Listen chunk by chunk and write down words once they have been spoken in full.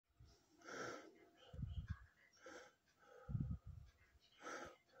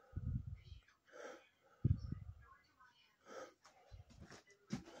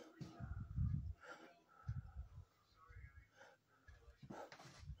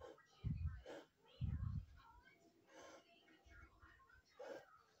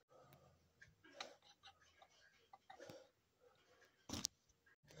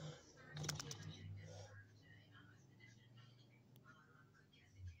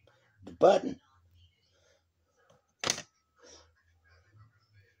button.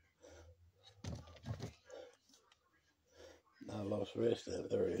 I lost the rest of it.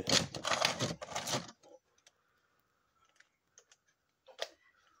 There it is.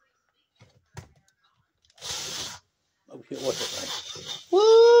 Oh shit, what's that thing?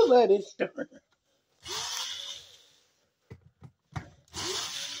 Woo, that is stirring.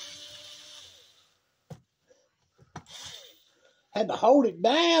 Had to hold it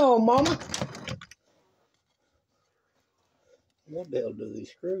down, mama. What the hell do these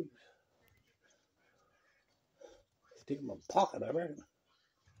screws? Stick them in my pocket, I reckon.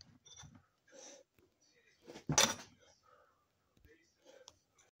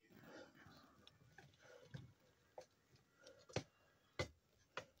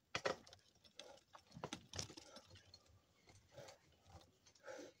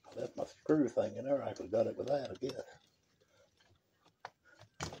 That's my screw thing in there. I could have got it with that, I guess.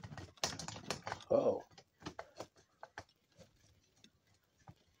 Oh.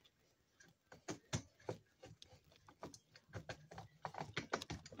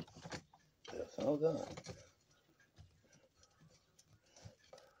 That's all done.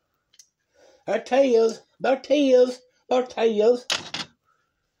 Tortillas, tortillas, tortillas.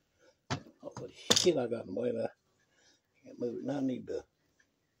 Holy shit, I got in the way of that. Can't move it. Now I need to.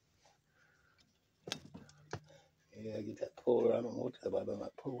 Yeah, get that puller. I don't know what the hell I done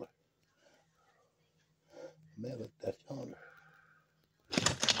that puller. Man, look, that's yonder.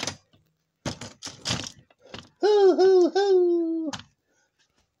 Hoo, hoo, hoo.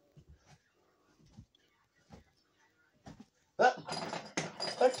 Ah,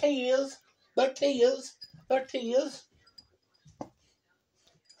 tortillas, tortillas, tortillas.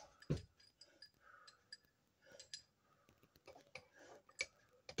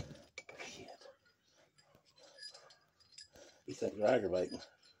 Shit. These things are aggravating.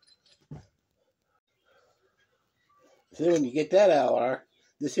 See, when you get that out there,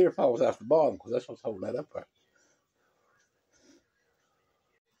 this here falls off the bottom because that's what's holding that up there.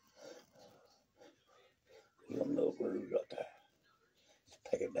 You don't know where you got there. Just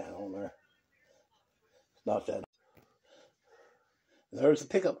take it down on there. It's not that. There's the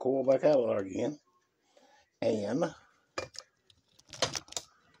pickup coil back out there again. And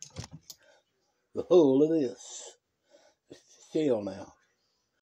the hull of this. It's the shell now.